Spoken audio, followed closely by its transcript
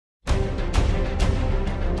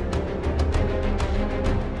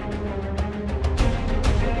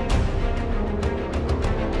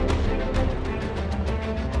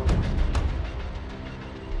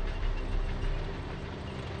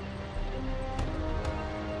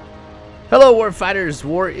Hello Warfighters,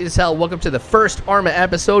 War is Hell. Welcome to the first Arma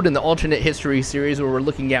episode in the alternate history series where we're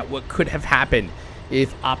looking at what could have happened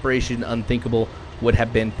if Operation Unthinkable would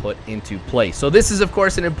have been put into place. So this is of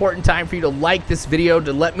course an important time for you to like this video,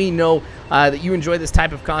 to let me know that you enjoy this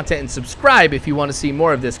type of content, and subscribe if you want to see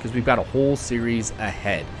more of this, because we've got a whole series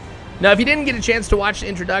ahead. Now if you didn't get a chance to watch the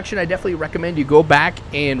introduction, I definitely recommend you go back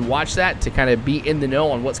and watch that to kind of be in the know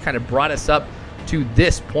on what's kind of brought us up to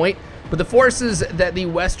this point. But the forces that the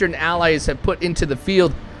Western Allies have put into the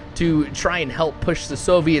field to try and help push the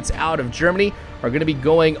Soviets out of Germany are going to be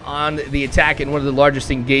going on the attack in one of the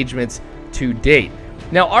largest engagements to date.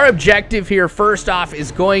 Now, our objective here, first off,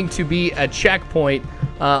 is going to be a checkpoint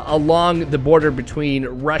along the border between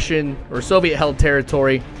Russian or Soviet-held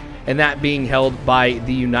territory and that being held by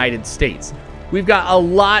the United States. We've got a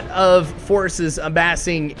lot of forces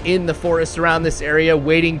amassing in the forest around this area,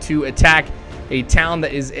 waiting to attack a town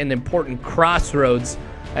that is an important crossroads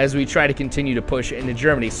as we try to continue to push into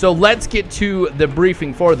Germany. So let's get to the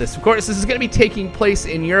briefing for this. Of course, this is going to be taking place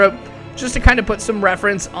in Europe. Just to kind of put some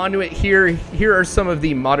reference onto it here are some of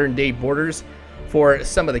the modern day borders for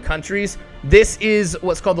some of the countries. This is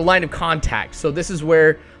what's called the line of contact. So this is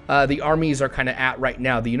where the armies are kind of at right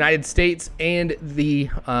now. The United States and the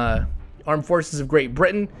Armed Forces of Great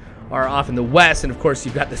Britain are off in the west, and of course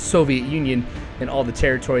you've got the Soviet Union and all the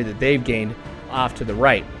territory that they've gained off to the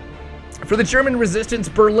right. For the German resistance,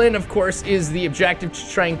 Berlin, of course, is the objective, to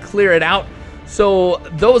try and clear it out. So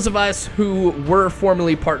those of us who were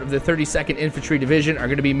formerly part of the 32nd Infantry Division are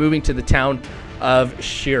going to be moving to the town of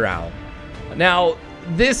Schirau. Now,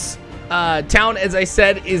 this town, as I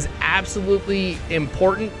said, is absolutely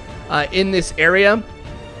important in this area.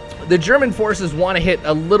 The German forces want to hit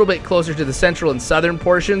a little bit closer to the central and southern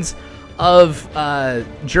portions of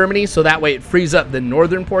Germany, so that way it frees up the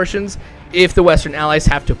northern portions if the Western Allies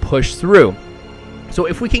have to push through. So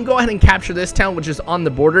if we can go ahead and capture this town, which is on the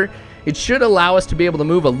border, it should allow us to be able to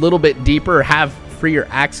move a little bit deeper, or have freer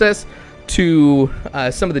access to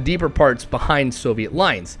some of the deeper parts behind Soviet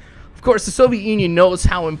lines. Of course, the Soviet Union knows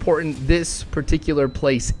how important this particular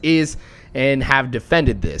place is and have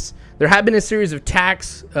defended this. There have been a series of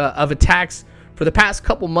attacks for the past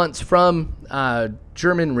couple months from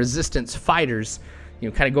German resistance fighters,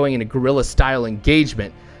 kind of going in a guerrilla-style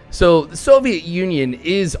engagement. So the Soviet Union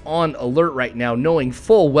is on alert right now, knowing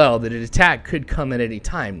full well that an attack could come at any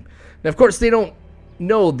time. Now, of course, they don't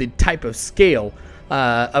know the type of scale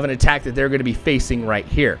of an attack that they're going to be facing right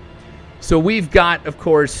here. So we've got, of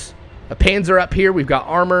course, a Panzer up here. We've got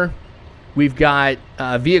armor. We've got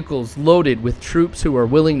vehicles loaded with troops who are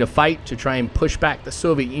willing to fight to try and push back the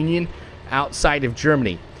Soviet Union outside of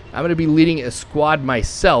Germany. I'm going to be leading a squad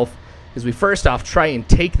myself as we first off try and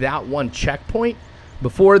take that one checkpoint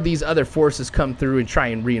before these other forces come through and try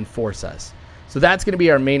and reinforce us. So that's going to be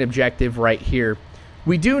our main objective right here.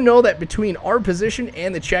 We do know that between our position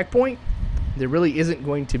and the checkpoint, there really isn't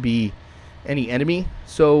going to be any enemy.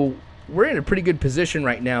 So we're in a pretty good position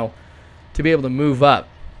right now to be able to move up.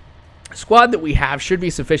 The squad that we have should be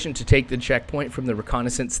sufficient to take the checkpoint from the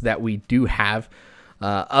reconnaissance that we do have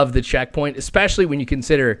of the checkpoint, especially when you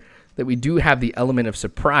consider that we do have the element of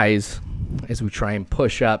surprise as we try and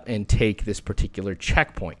push up and take this particular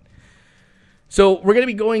checkpoint. So we're going to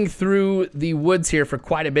be going through the woods here for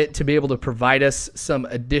quite a bit to be able to provide us some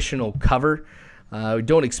additional cover. We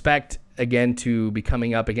don't expect, again, to be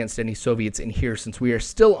coming up against any Soviets in here, since we are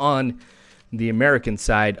still on the American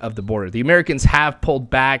side of the border. The Americans have pulled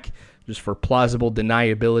back just for plausible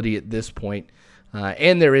deniability at this point.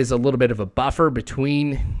 And there is a little bit of a buffer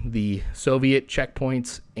between the Soviet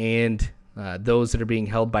checkpoints and those that are being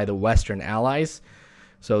held by the Western Allies.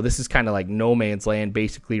 So this is kind of like no man's land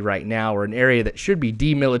basically right now, or an area that should be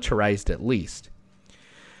demilitarized at least.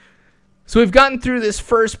 So we've gotten through this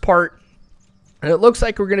first part, and it looks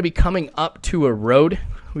like we're going to be coming up to a road.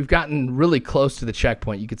 We've gotten really close to the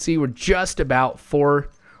checkpoint. You can see we're just about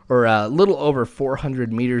a little over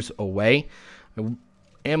 400 meters away. I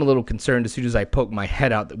am a little concerned as soon as I poke my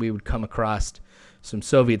head out that we would come across some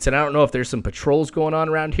Soviets. And I don't know if there's some patrols going on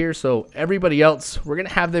around here. So everybody else, we're going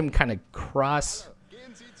to have them kind of cross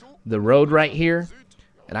the road right here.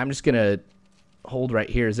 And I'm just going to hold right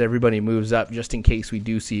here as everybody moves up, just in case we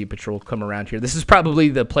do see a patrol come around here. This is probably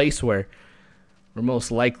the place where we're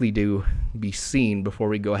most likely to be seen before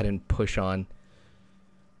we go ahead and push on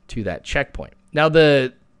to that checkpoint. Now,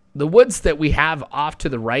 the woods that we have off to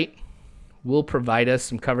the right will provide us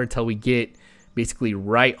some cover until we get basically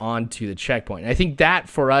right onto the checkpoint. And I think that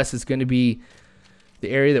for us is going to be the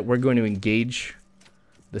area that we're going to engage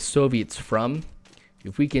the Soviets from.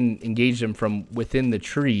 If we can engage them from within the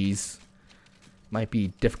trees, might be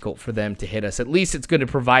difficult for them to hit us. At least it's going to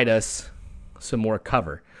provide us some more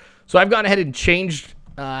cover. So I've gone ahead and changed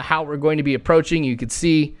how we're going to be approaching. You can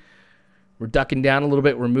see we're ducking down a little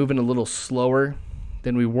bit. We're moving a little slower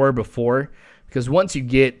than we were before, because once you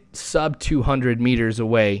get sub 200 meters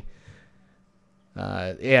away,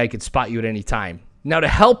 AI could spot you at any time. Now, to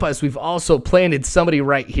help us, we've also planted somebody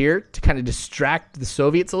right here to kind of distract the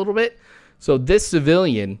Soviets a little bit. So this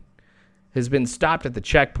civilian has been stopped at the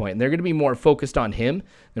checkpoint, and they're going to be more focused on him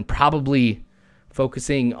than probably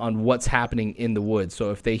focusing on what's happening in the woods.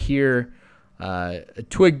 So if they hear a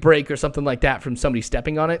twig break or something like that from somebody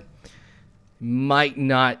stepping on it, might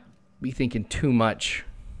not be thinking too much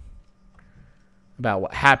about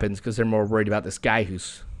what happens, because they're more worried about this guy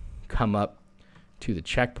who's come up to the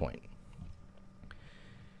checkpoint.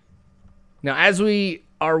 Now, as we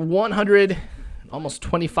are 100, almost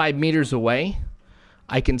 25 meters away,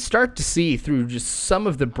 I can start to see through just some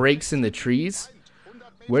of the breaks in the trees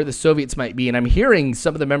where the Soviets might be. And I'm hearing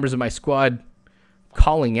some of the members of my squad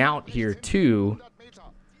calling out here, too,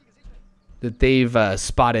 that they've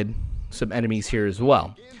spotted some enemies here as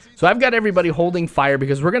well. So I've got everybody holding fire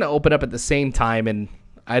because we're going to open up at the same time, and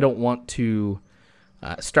I don't want to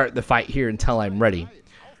start the fight here until I'm ready.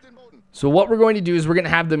 So what we're going to do is we're going to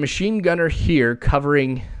have the machine gunner here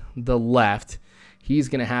covering the left. He's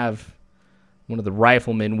going to have one of the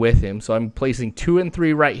riflemen with him. So I'm placing 2 and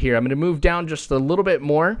 3 right here. I'm going to move down just a little bit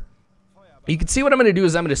more. You can see what I'm going to do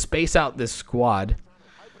is I'm going to space out this squad.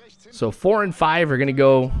 So 4 and 5 are going to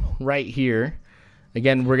go right here.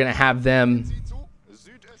 Again, we're going to have them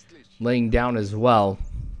laying down as well.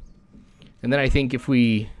 And then I think if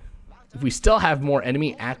we still have more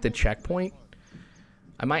enemy at the checkpoint,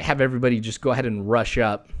 I might have everybody just go ahead and rush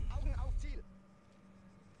up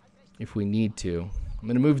if we need to. I'm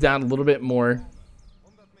going to move down a little bit more.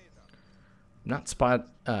 I'm not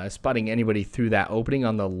spotting anybody through that opening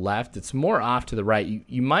on the left. It's more off to the right.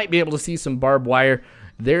 You might be able to see some barbed wire.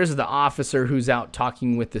 There's the officer who's out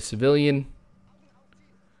talking with the civilian.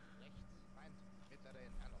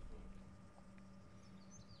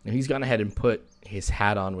 Now he's gone ahead and put his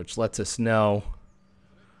hat on, which lets us know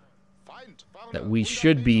that we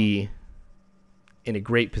should be in a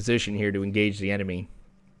great position here to engage the enemy.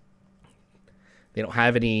 They don't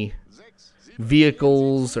have any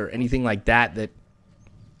vehicles or anything like that that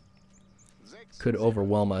could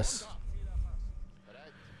overwhelm us.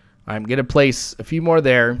 I'm going to place a few more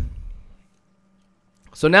there.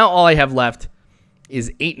 So now all I have left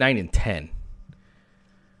is 8, 9, and 10.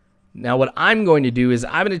 Now what I'm going to do is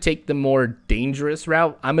I'm going to take the more dangerous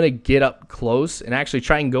route. I'm going to get up close and actually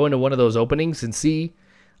try and go into one of those openings and see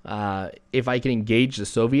if I can engage the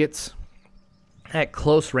Soviets at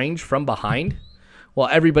close range from behind, while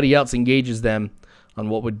everybody else engages them on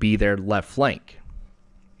what would be their left flank.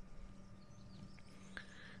 All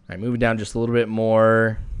right, moving down just a little bit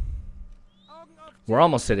more. We're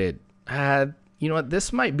almost at it. You know what?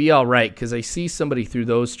 This might be all right because I see somebody through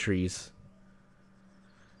those trees.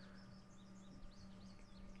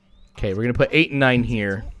 Okay, we're going to put 8 and 9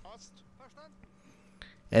 here.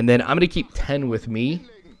 And then I'm going to keep 10 with me.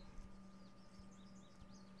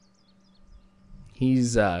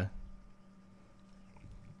 He's the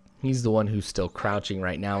one who's still crouching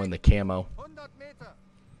right now in the camo.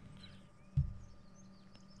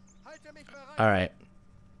 All right.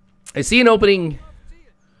 I see an opening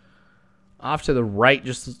off to the right,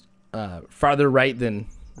 just farther right than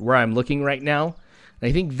where I'm looking right now. And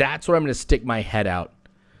I think that's where I'm going to stick my head out.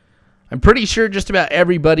 I'm pretty sure just about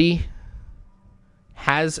everybody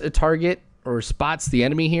has a target or spots the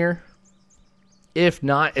enemy here. If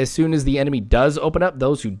not, as soon as the enemy does open up,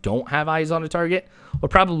 those who don't have eyes on a target will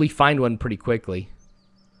probably find one pretty quickly.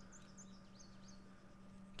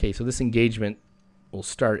 Okay, so this engagement will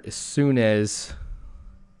start as soon as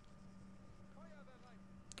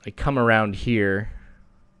I come around here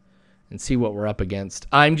and see what we're up against.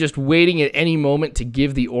 I'm just waiting at any moment to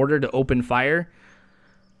give the order to open fire,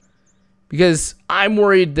 because I'm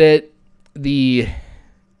worried that the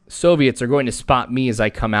Soviets are going to spot me as I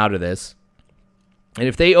come out of this. And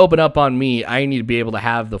if they open up on me, I need to be able to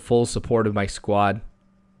have the full support of my squad.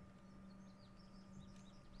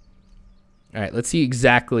 All right, let's see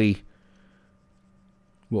exactly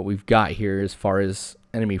what we've got here as far as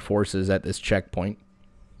enemy forces at this checkpoint.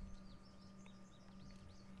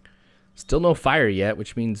 Still no fire yet,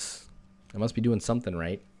 which means I must be doing something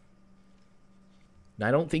right. And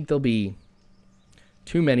I don't think there'll be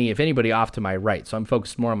too many, if anybody, off to my right, so I'm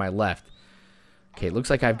focused more on my left. Okay, it looks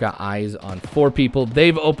like I've got eyes on 4 people.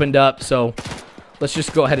 They've opened up, so let's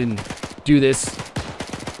just go ahead and do this.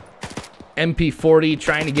 MP40,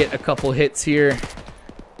 trying to get a couple hits here.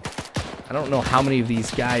 I don't know how many of these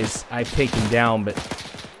guys I've taken down, but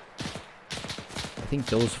think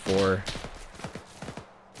those 4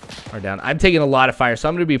 are down. I'm taking a lot of fire, so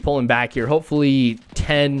I'm going to be pulling back here. Hopefully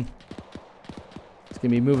 10 is going to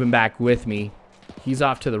be moving back with me. He's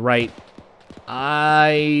off to the right.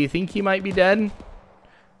 I think he might be dead.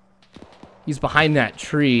 He's behind that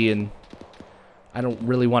tree, and I don't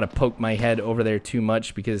really want to poke my head over there too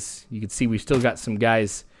much because you can see we've still got some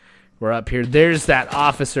guys who are up here. There's that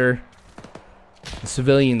officer. The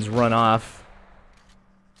civilians run off.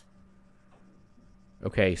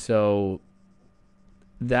 Okay, so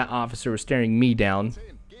that officer was staring me down.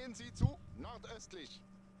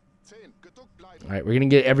 Alright, we're going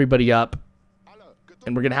to get everybody up,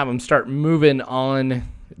 and we're going to have them start moving on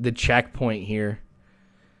the checkpoint here.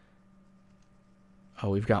 Oh,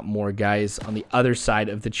 we've got more guys on the other side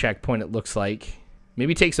of the checkpoint, it looks like.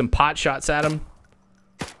 Maybe take some pot shots at him.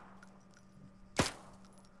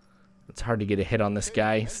 It's hard to get a hit on this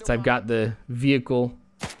guy since I've got the vehicle,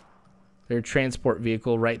 their transport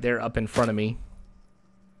vehicle, right there up in front of me.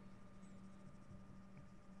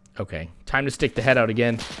 Okay, time to stick the head out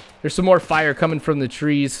again. There's some more fire coming from the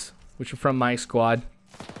trees, which are from my squad.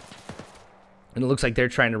 And it looks like they're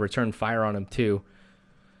trying to return fire on him too.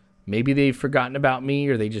 Maybe they've forgotten about me,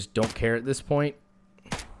 or they just don't care at this point.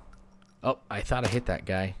 Oh, I thought I hit that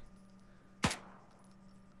guy.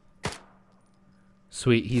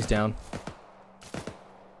 Sweet, he's down.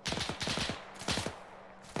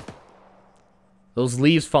 Those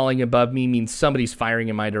leaves falling above me means somebody's firing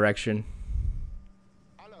in my direction.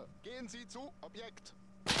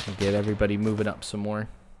 I'll get everybody moving up some more.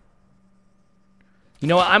 You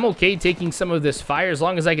know what? I'm okay taking some of this fire as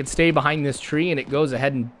long as I can stay behind this tree and it goes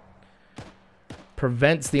ahead and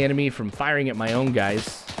prevents the enemy from firing at my own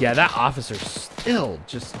guys. Yeah, that officer's still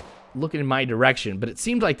just looking in my direction, but it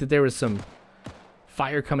seemed like that there was some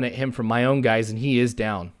fire coming at him from my own guys, and he is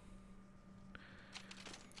down.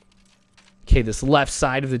 Okay, this left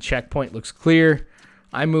side of the checkpoint looks clear.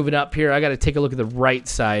 I'm moving up here. I got to take a look at the right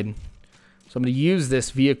side. So I'm going to use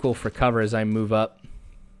this vehicle for cover as I move up.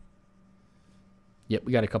 Yep,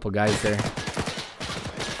 we got a couple guys there.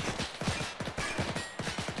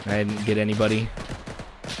 I didn't get anybody.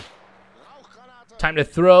 Time to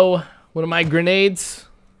throw one of my grenades.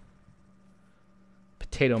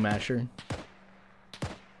 Potato masher.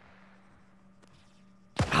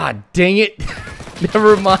 Ah, dang it.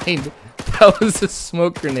 Never mind. That was a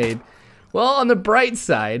smoke grenade. Well, on the bright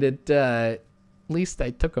side, at least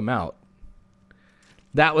I took him out.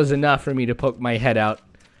 That was enough for me to poke my head out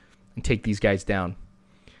and take these guys down.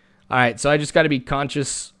 Alright, so I just got to be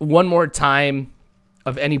conscious one more time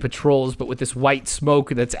of any patrols, but with this white smoke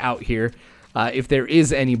that's out here, if there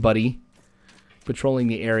is anybody patrolling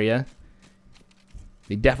the area,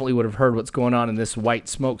 they definitely would have heard what's going on, and this white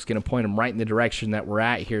smoke's going to point them right in the direction that we're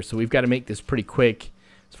at here. So we've got to make this pretty quick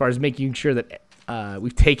as far as making sure that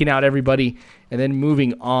we've taken out everybody and then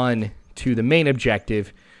moving on to the main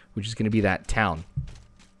objective, which is going to be that town.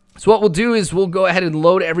 So what we'll do is we'll go ahead and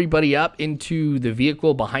load everybody up into the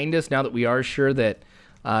vehicle behind us now that we are sure that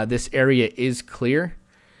this area is clear.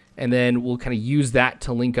 And then we'll kind of use that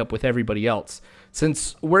to link up with everybody else.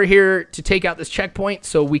 Since we're here to take out this checkpoint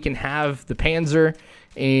so we can have the Panzer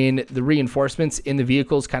and the reinforcements in the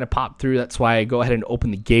vehicles kind of pop through, that's why I go ahead and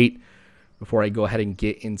open the gate before I go ahead and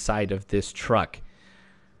get inside of this truck.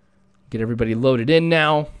 Get everybody loaded in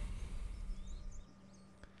now.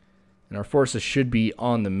 And our forces should be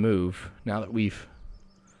on the move now that we've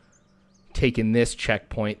taken this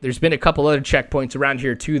checkpoint. There's been a couple other checkpoints around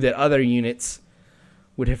here too that other units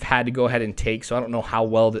would have had to go ahead and take, so I don't know how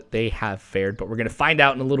well that they have fared, but we're going to find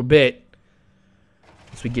out in a little bit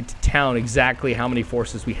as we get to town exactly how many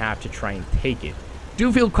forces we have to try and take it.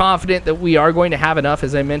 Do feel confident that we are going to have enough,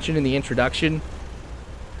 as I mentioned in the introduction.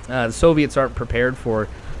 The Soviets aren't prepared for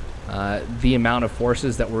the amount of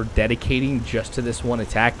forces that we're dedicating just to this one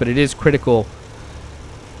attack, but it is critical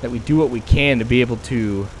that we do what we can to be able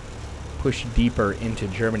to push deeper into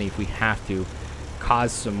Germany if we have to,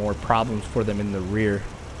 cause some more problems for them in the rear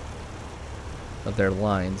of their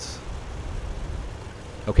lines.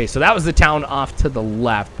 Okay, so that was the town off to the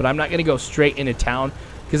left, but I'm not going to go straight into town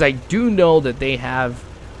because I do know that they have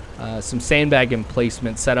some sandbag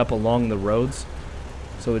emplacements set up along the roads.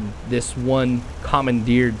 So in this one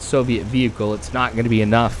commandeered Soviet vehicle, it's not going to be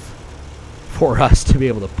enough for us to be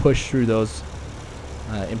able to push through those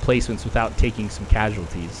emplacements without taking some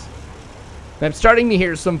casualties. I'm starting to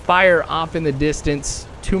hear some fire off in the distance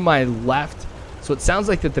to my left, so it sounds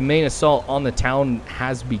like that the main assault on the town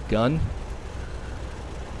has begun.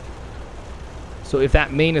 So if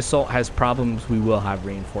that main assault has problems, we will have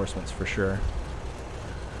reinforcements for sure.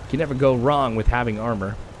 You can never go wrong with having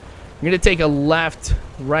armor. I'm going to take a left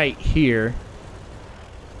right here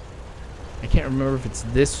I can't remember if it's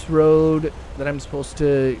this road that I'm supposed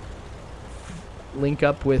to link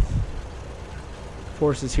up with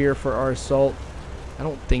forces here for our assault. I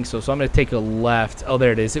don't think so, so I'm going to take a left. Oh,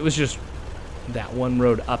 there it is. It was just that one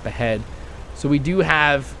road up ahead. So we do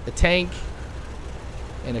have a tank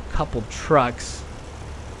and a couple trucks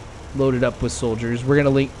loaded up with soldiers. We're going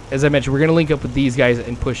to link, as I mentioned, we're going to link up with these guys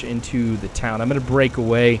and push into the town. I'm going to break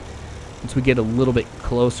away once we get a little bit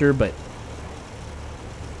closer, but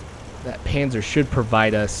that Panzer should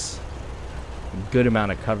provide us a good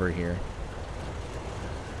amount of cover here.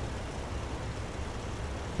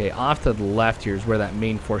 Okay, off to the left here is where that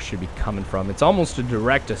main force should be coming from. It's almost a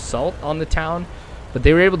direct assault on the town, but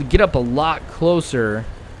they were able to get up a lot closer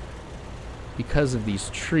because of these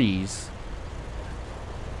trees.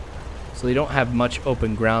 So they don't have much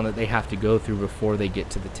open ground that they have to go through before they get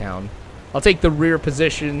to the town. I'll take the rear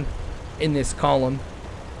position in this column.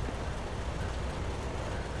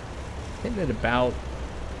 Hitting at about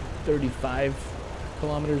 35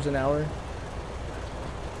 kilometers an hour.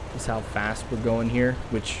 That's how fast we're going here,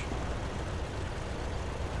 which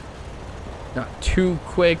not too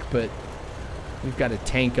quick, but we've got a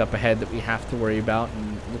tank up ahead that we have to worry about,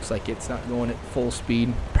 and it looks like it's not going at full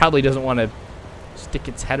speed. Probably doesn't want to stick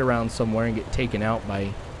its head around somewhere and get taken out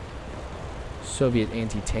by Soviet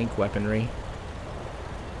anti-tank weaponry.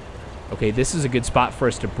 Okay, this is a good spot for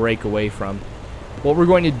us to break away from. What we're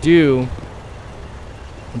going to do,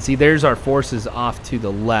 and see, there's our forces off to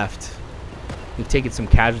the left. They've taken some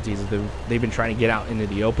casualties as they've been trying to get out into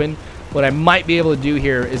the open. What I might be able to do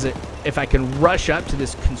here is that if I can rush up to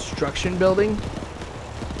this construction building,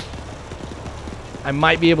 I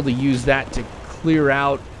might be able to use that to clear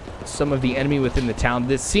out some of the enemy within the town.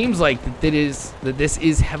 This seems like this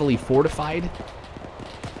is heavily fortified.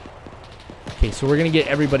 Okay, so we're going to get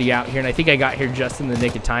everybody out here, and I think I got here just in the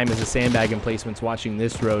nick of time as the sandbag emplacements watching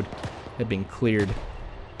this road have been cleared.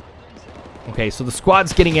 Okay, so the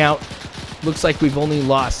squad's getting out. Looks like we've only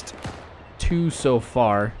lost 2 so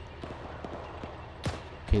far.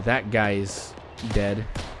 Okay, that guy's dead,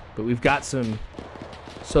 but we've got some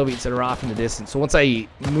Soviets that are off in the distance. So once I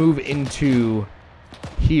move into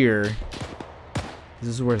here, this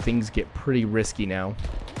is where things get pretty risky now.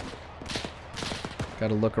 Got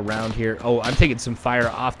to look around here. Oh, I'm taking some fire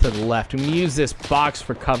off to the left. I'm going to use this box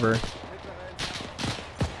for cover.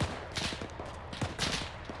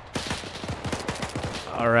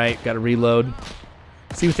 All right, got to reload.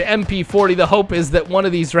 See, with the MP40, the hope is that one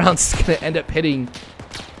of these rounds is going to end up hitting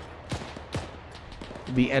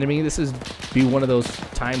the enemy. This is be one of those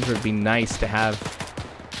times where it'd be nice to have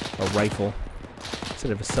a rifle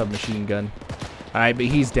instead of a submachine gun. All right, but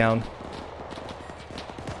he's down.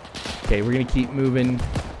 Okay, we're going to keep moving.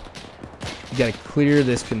 We got to clear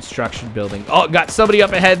this construction building. Oh, got somebody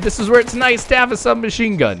up ahead. This is where it's nice to have a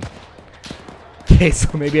submachine gun. Okay,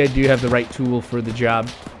 so maybe I do have the right tool for the job.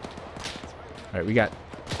 All right, we got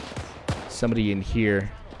somebody in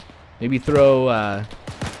here. Maybe throw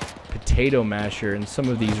potato masher in some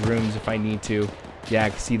of these rooms if I need to. Yeah, I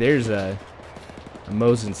can see there's a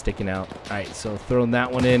Mosin sticking out. All right, so throwing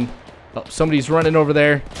that one in. Oh, somebody's running over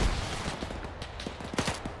there.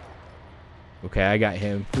 Okay, I got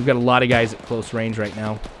him. We've got a lot of guys at close range right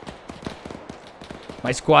now.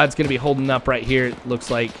 My squad's going to be holding up right here, it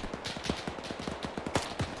looks like.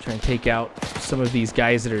 Trying to take out some of these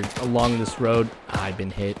guys that are along this road. I've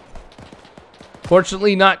been hit.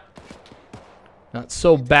 Fortunately, not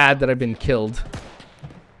so bad that I've been killed.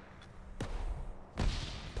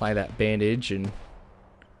 Apply that bandage and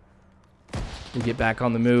we'll get back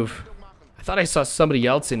on the move. I thought I saw somebody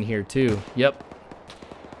else in here too. Yep.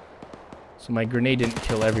 So my grenade didn't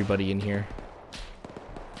kill everybody in here.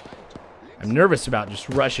 I'm nervous about just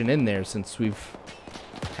rushing in there since we've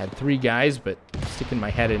had 3 guys, but sticking my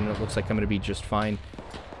head in, it looks like I'm going to be just fine.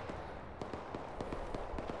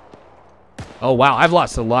 Oh, wow. I've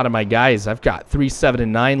lost a lot of my guys. I've got 3, 7,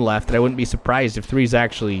 and 9 left, and I wouldn't be surprised if 3's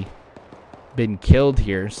actually been killed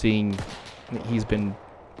here, seeing that he's been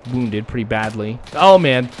wounded pretty badly. Oh,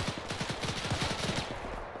 man.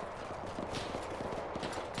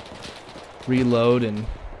 Reload and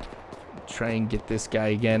try and get this guy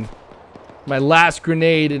again. My last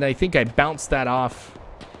grenade, and I think I bounced that off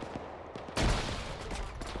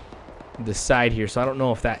the side here, so I don't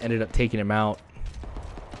know if that ended up taking him out.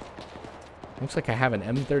 Looks like I have an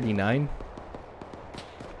M39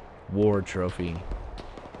 war trophy.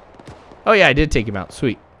 Oh yeah, I did take him out.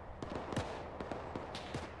 Sweet.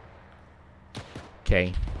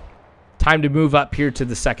 Okay. Time to move up here to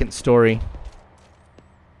the second story.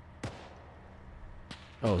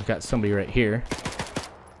 Oh, we've got somebody right here.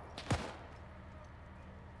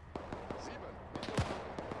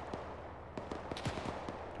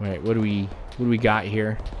 All right, what do we got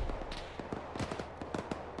here?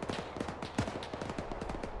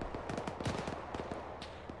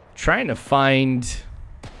 Trying to find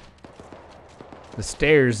the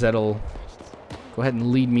stairs that'll go ahead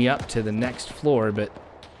and lead me up to the next floor, but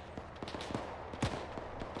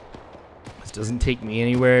this doesn't take me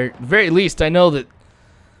anywhere. At the very least, I know that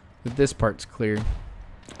this part's clear.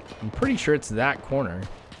 I'm pretty sure it's that corner.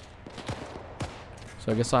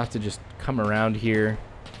 So I guess I'll have to just come around here.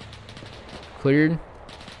 Cleared.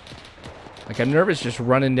 Like, I'm nervous just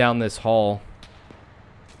running down this hall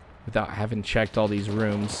without having checked all these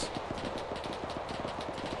rooms.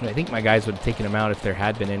 And I think my guys would have taken them out if there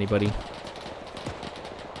had been anybody.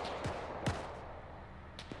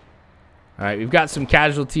 Alright, we've got some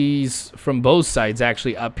casualties from both sides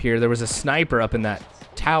actually up here. There was a sniper up in that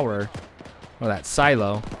tower, or that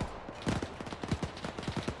silo.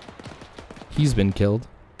 He's been killed.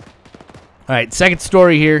 Alright, second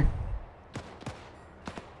story here.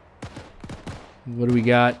 What do we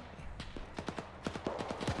got?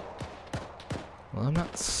 Well, I'm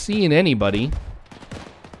not seeing anybody.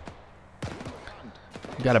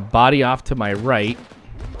 Got a body off to my right.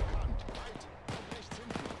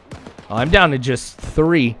 Oh, I'm down to just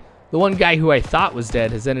 3. The one guy who I thought was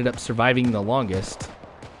dead has ended up surviving the longest.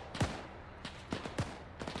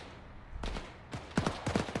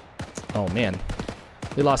 Oh, man.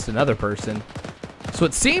 We lost another person. So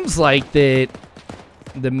it seems like that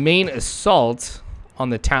the main assault on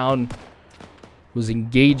the town was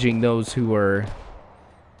engaging those who were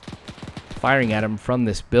firing at him from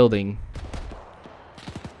this building.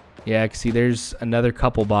 Yeah, I can see there's another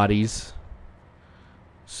couple bodies.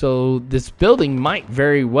 So this building might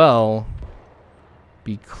very well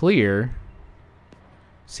be clear.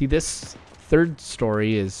 See, this third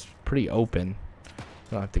story is pretty open.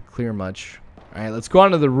 Don't have to clear much. All right, let's go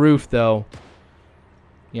onto the roof, though.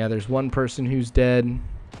 Yeah, there's one person who's dead.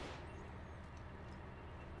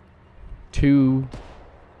 2.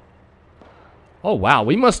 Oh, wow.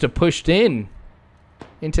 We must have pushed into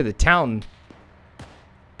the town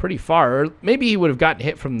pretty far. Or maybe he would have gotten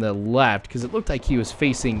hit from the left, because it looked like he was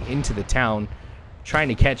facing into the town, trying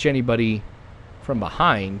to catch anybody from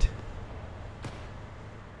behind.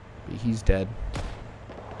 But he's dead.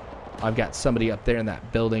 I've got somebody up there in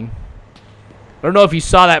that building. I don't know if you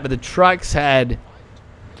saw that, but the trucks had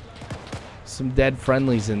some dead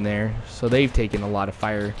friendlies in there, so they've taken a lot of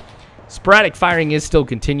fire. Sporadic firing is still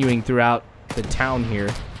continuing throughout the town here.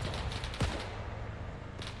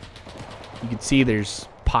 You can see there's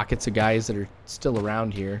pockets of guys that are still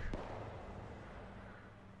around here.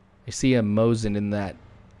 I see a Mosin in that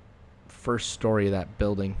first story of that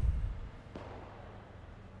building.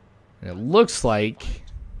 And it looks like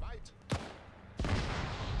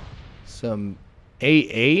some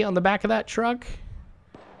AA on the back of that truck.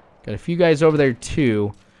 Got a few guys over there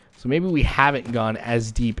too. So maybe we haven't gone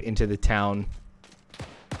as deep into the town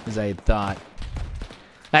as I had thought.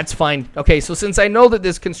 That's fine. Okay, so since I know that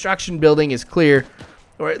this construction building is clear,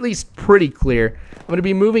 or at least pretty clear, I'm going to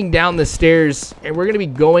be moving down the stairs, and we're going to be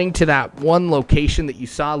going to that one location that you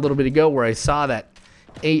saw a little bit ago where I saw that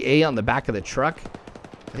AA on the back of the truck.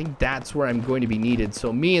 I think that's where I'm going to be needed.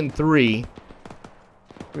 So me and 3,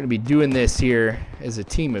 we're going to be doing this here as a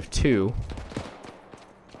team of 2.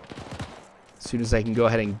 As soon as I can go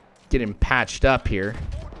ahead and get him patched up here.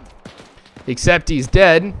 Except he's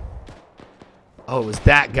dead. Oh, it was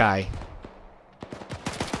that guy.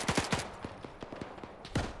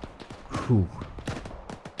 Whew.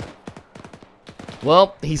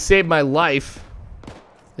 Well, he saved my life. I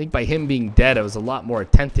think by him being dead, I was a lot more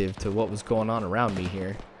attentive to what was going on around me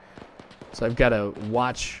here. So I've got to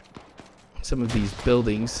watch some of these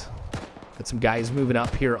buildings. Got some guys moving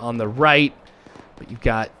up here on the right. But you've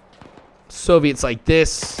got Soviets like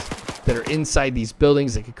this that are inside these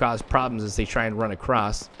buildings that could cause problems as they try and run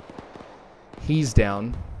across. He's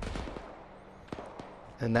down.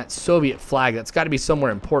 And that Soviet flag, that's got to be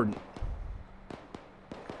somewhere important.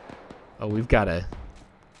 Oh, we've got a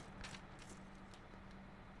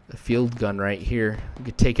field gun right here. We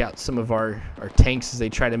could take out some of our tanks as they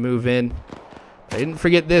try to move in. I didn't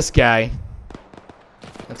forget this guy.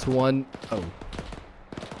 That's one. Oh.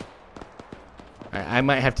 I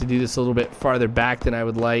might have to do this a little bit farther back than I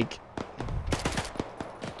would like.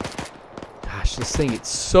 Gosh, this thing, it's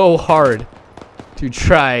so hard to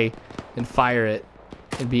try and fire it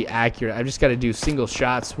and be accurate. I've just got to do single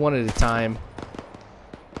shots, one at a time.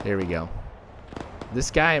 There we go.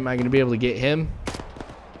 This guy, am I going to be able to get him?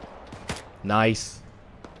 Nice.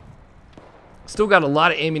 Still got a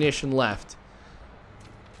lot of ammunition left.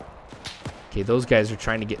 Okay, those guys are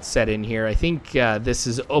trying to get set in here. I think this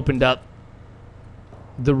has opened up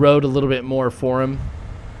the road a little bit more for him.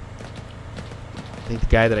 I think the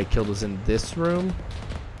guy that I killed was in this room.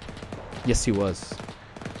 Yes, he was.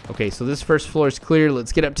 Okay, so this first floor is clear.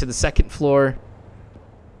 Let's get up to the second floor.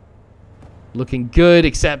 Looking good,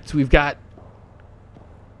 except we've got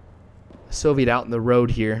a Soviet out in the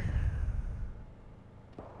road here.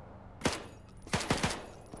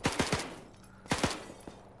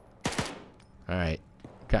 Alright,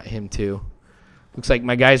 got him too. Looks like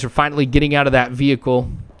my guys are finally getting out of that vehicle.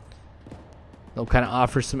 They'll kind of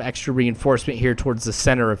offer some extra reinforcement here towards the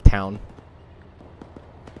center of town.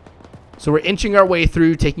 So we're inching our way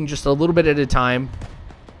through, taking just a little bit at a time.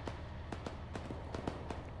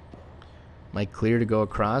 Am I clear to go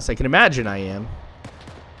across? I can imagine I am.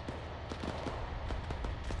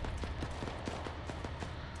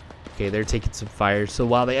 Okay, they're taking some fire. So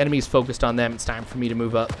while the enemy's focused on them, it's time for me to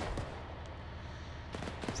move up.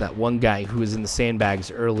 There's that one guy who was in the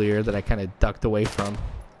sandbags earlier that I kind of ducked away from.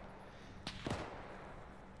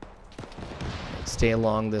 Stay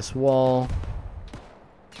along this wall.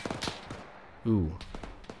 Ooh.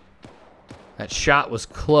 That shot was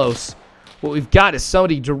close. What we've got is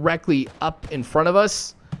somebody directly up in front of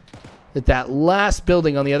us. At that last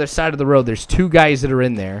building on the other side of the road, there's two guys that are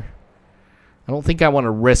in there. I don't think I want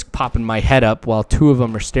to risk popping my head up while two of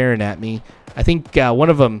them are staring at me. I think one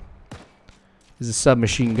of them is a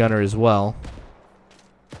submachine gunner as well.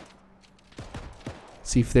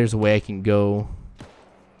 See if there's a way I can go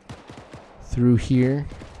through here.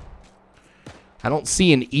 I don't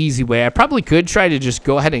see an easy way. I probably could try to just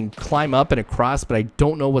go ahead and climb up and across, but I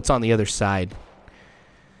don't know what's on the other side.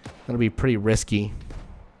 That'll be pretty risky.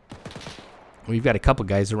 We've got a couple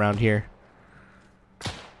guys around here.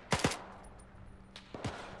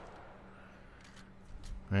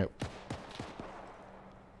 Alright.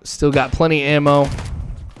 Still got plenty of ammo.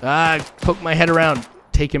 Poke my head around.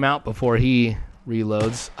 Take him out before he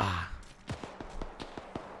reloads.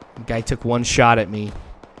 The guy took one shot at me.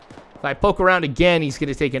 If I poke around again, he's going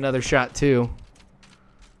to take another shot too.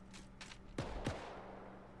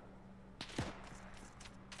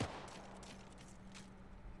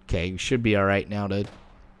 Okay, we should be alright now to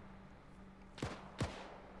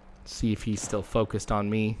see if he's still focused on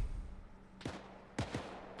me.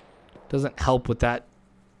 Doesn't help with that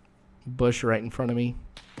bush right in front of me.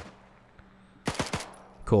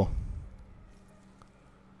 Cool.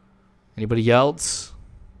 Anybody else?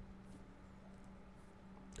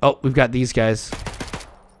 Oh, we've got these guys.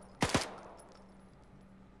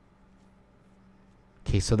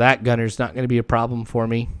 Okay, so that gunner's not going to be a problem for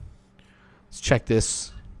me. Let's check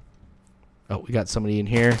this. Oh, we got somebody in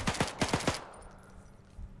here.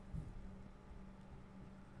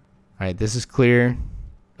 Alright, this is clear.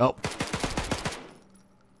 Oh.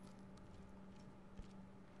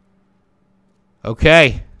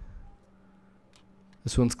 Okay.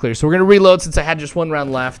 This one's clear. So we're going to reload since I had just one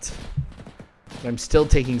round left. But I'm still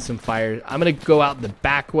taking some fire. I'm going to go out the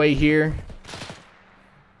back way here.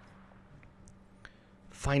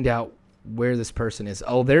 Find out where this person is.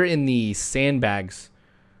 Oh, they're in the sandbags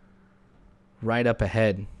right up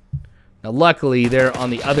ahead. Now, luckily, they're on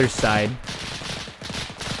the other side.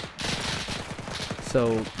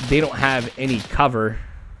 So they don't have any cover.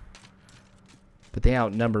 But they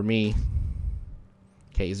outnumber me.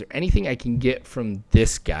 Okay, is there anything I can get from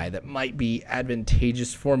this guy that might be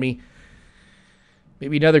advantageous for me?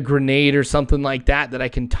 Maybe another grenade or something like that that I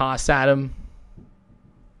can toss at him.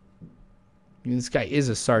 I mean, this guy is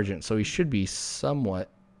a sergeant, so he should be somewhat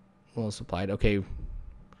well supplied. Okay.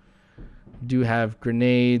 Do have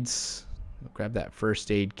grenades. I'll grab that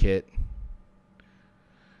first aid kit.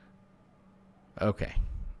 Okay.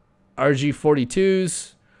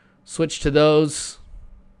 RG-42s. Switch to those.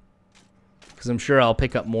 Because I'm sure I'll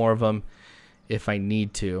pick up more of them if I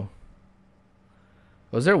need to.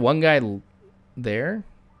 Was there one guy there?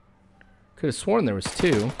 Could have sworn there was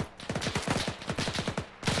two.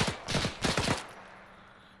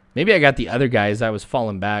 Maybe I got the other guy as I was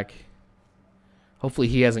falling back. Hopefully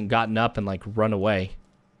he hasn't gotten up and like run away.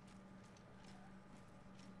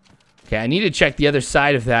 Okay, I need to check the other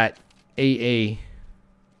side of that AA.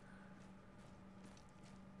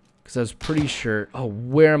 Because I was pretty sure... Oh,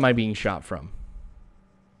 where am I being shot from?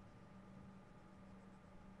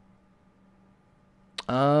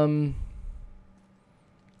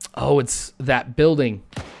 Oh, it's that building.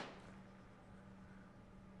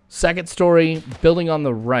 Second story, building on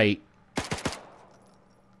the right.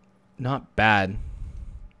 Not bad.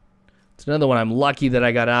 It's another one I'm lucky that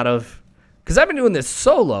I got out of. Because I've been doing this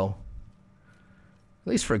solo. At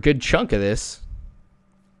least for a good chunk of this.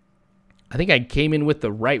 I think I came in with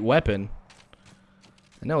the right weapon.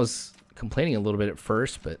 And I was complaining a little bit at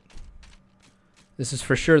first, but This is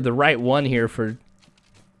for sure the right one here for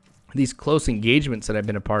these close engagements that I've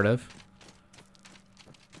been a part of.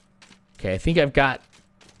 Okay, I think I've got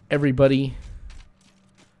everybody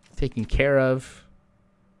taken care of.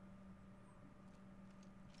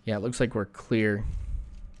 Yeah, it looks like we're clear.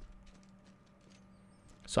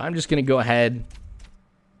 So I'm just going to go ahead,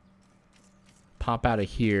 pop out of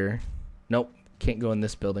here. Nope, can't go in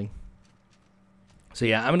this building. So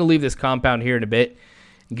yeah, I'm going to leave this compound here in a bit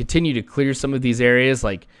and continue to clear some of these areas,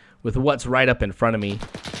 like with what's right up in front of me.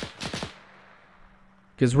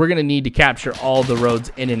 Because we're going to need to capture all the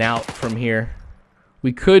roads in and out from here.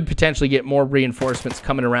 We could potentially get more reinforcements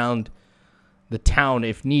coming around the town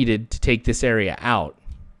if needed to take this area out.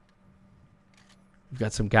 We've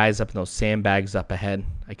got some guys up in those sandbags up ahead.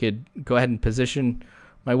 I could go ahead and position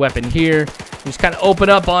my weapon here. Just kind of open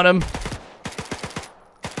up on them.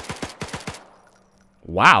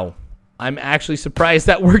 Wow. I'm actually surprised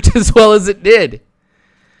that worked as well as it did.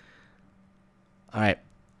 All right.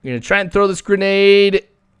 I'm going to try and throw this grenade.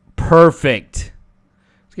 Perfect.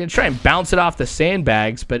 I was going to try and bounce it off the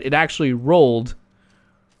sandbags, but it actually rolled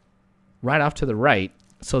right off to the right.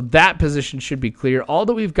 So that position should be clear. All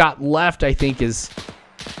that we've got left, I think, is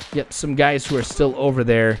some guys who are still over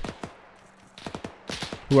there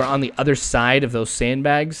who are on the other side of those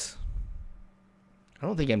sandbags. I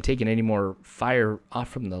don't think I'm taking any more fire off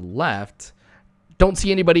from the left. Don't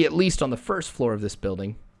see anybody, at least on the first floor of this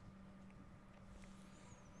building.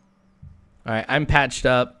 All right, I'm patched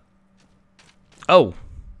up. Oh,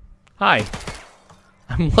 hi.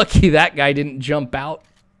 I'm lucky that guy didn't jump out.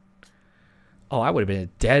 Oh, I would have been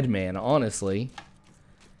a dead man, honestly.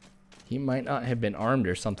 He might not have been armed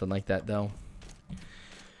or something like that, though.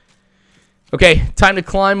 Okay, time to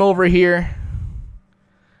climb over here.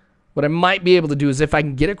 What I might be able to do is if I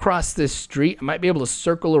can get across this street, I might be able to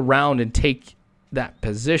circle around and take that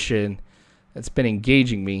position that's been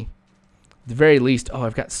engaging me. At the very least, oh,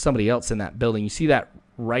 I've got somebody else in that building. You see that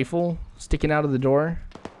rifle sticking out of the door?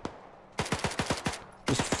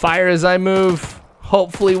 Just fire as I move.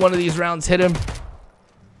 Hopefully one of these rounds hit him.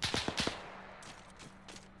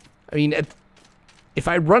 I mean, if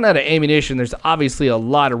I run out of ammunition, there's obviously a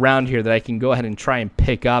lot around here that I can go ahead and try and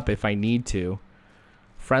pick up if I need to.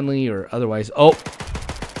 Friendly or otherwise. Oh!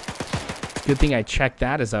 It's a good thing I checked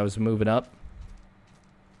that as I was moving up.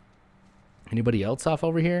 Anybody else off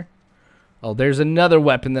over here? Oh, there's another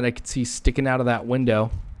weapon that I could see sticking out of that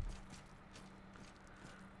window.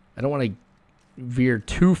 I don't want to veer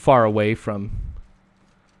too far away from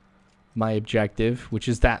my objective, which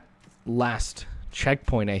is that last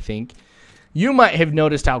checkpoint, I think. You might have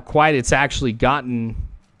noticed how quiet it's actually gotten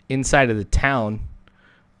inside of the town.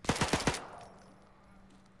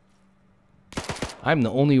 I'm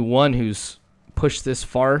the only one who's pushed this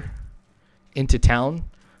far into town,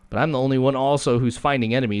 but I'm the only one also who's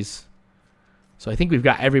finding enemies. So I think we've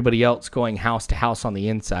got everybody else going house to house on the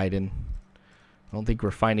inside, and I don't think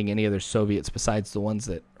we're finding any other Soviets besides the ones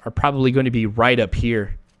that are probably going to be right up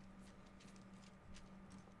here.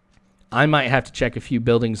 I might have to check a few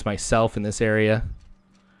buildings myself in this area.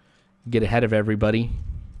 Get ahead of everybody.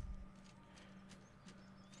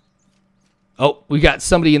 Oh, we got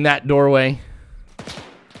somebody in that doorway.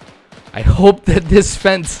 I hope that this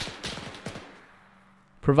fence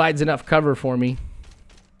provides enough cover for me.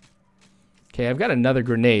 Okay, I've got another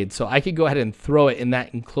grenade, so I could go ahead and throw it in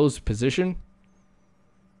that enclosed position.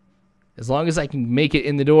 As long as I can make it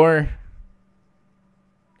in the door.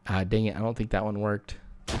 Ah, dang it, I don't think that one worked.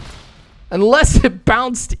 Unless it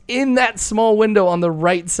bounced in that small window on the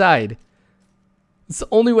right side. It's the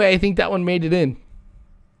only way I think that one made it in.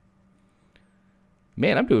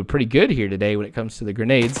 Man, I'm doing pretty good here today when it comes to the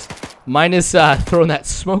grenades. Minus throwing that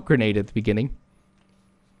smoke grenade at the beginning.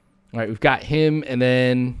 All right, we've got him, and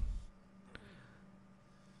then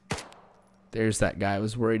there's that guy I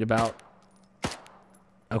was worried about.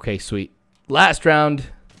 Okay, sweet. Last round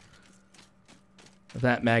of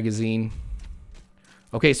that magazine.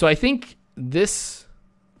 Okay, so I think this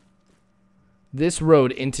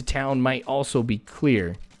road into town might also be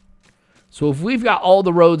clear. So if we've got all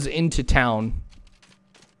the roads into town,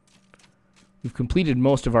 we've completed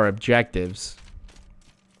most of our objectives.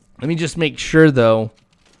 Let me just make sure, though,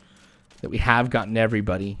 that we have gotten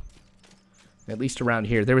everybody, at least around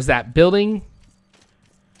here. There was that building,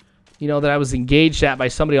 you know, that I was engaged at by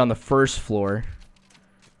somebody on the first floor.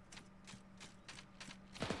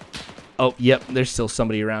 Oh, yep, there's still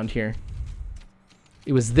somebody around here.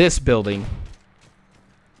 It was this building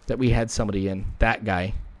that we had somebody in, that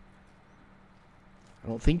guy. I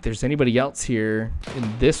don't think there's anybody else here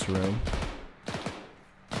in this room.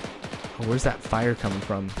 Oh, where's that fire coming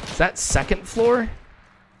from? Is that second floor?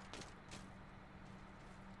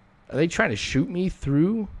 Are they trying to shoot me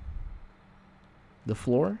through the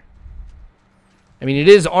floor? I mean, it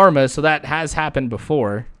is Arma, so that has happened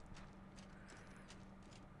before.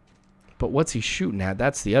 But what's he shooting at?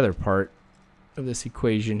 That's the other part of this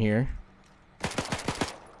equation here.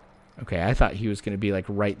 Okay, I thought he was going to be like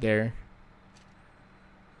right there.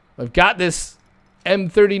 I've got this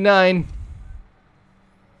M39.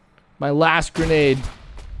 My last grenade.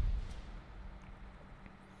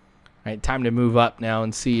 All right, time to move up now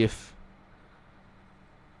and see if...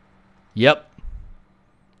 Yep.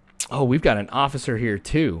 Oh, we've got an officer here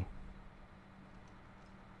too.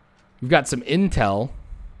 We've got some intel.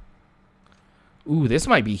 Ooh, this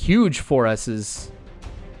might be huge for us as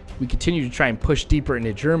we continue to try and push deeper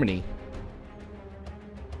into Germany.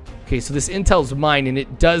 Okay, so this intel's mine, and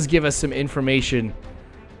it does give us some information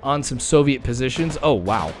on some Soviet positions. Oh,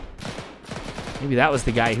 wow. Maybe that was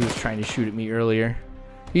the guy who was trying to shoot at me earlier.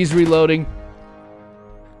 He's reloading.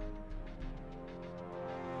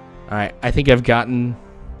 Alright, I think I've gotten...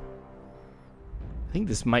 I think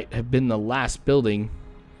this might have been the last building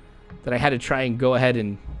that I had to try and go ahead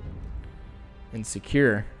and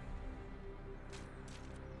secure.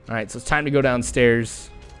 Alright, so it's time to go downstairs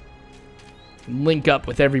and link up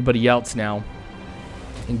with everybody else now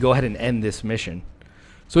and go ahead and end this mission.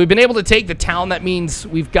 So we've been able to take the town. That means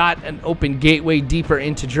we've got an open gateway deeper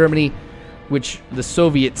into Germany, which the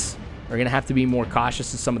Soviets are going to have to be more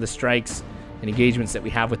cautious of some of the strikes and engagements that we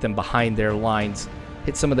have with them behind their lines.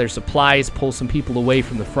 Hit some of their supplies, pull some people away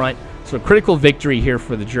from the front. So a critical victory here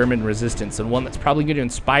for the German resistance, and one that's probably going to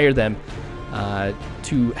inspire them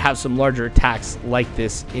to have some larger attacks like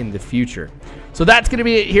this in the future. So that's going to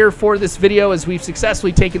be it here for this video, as we've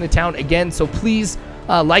successfully taken the town again. So please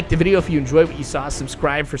like the video if you enjoyed what you saw.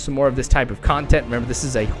 Subscribe for some more of this type of content. Remember, this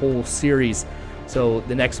is a whole series. So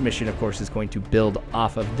the next mission, of course, is going to build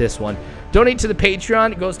off of this one. Donate to the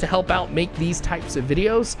Patreon. It goes to help out make these types of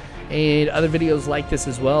videos and other videos like this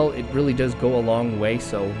as well. It really does go a long way.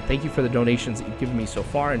 So thank you for the donations that you've given me so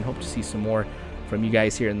far, and hope to see some more from you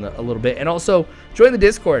guys here in a little bit. And also, join the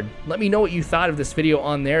Discord. Let me know what you thought of this video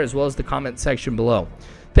on there, as well as the comment section below.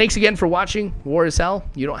 Thanks again for watching. War is hell.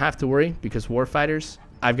 You don't have to worry, because warfighters,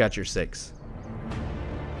 I've got your six.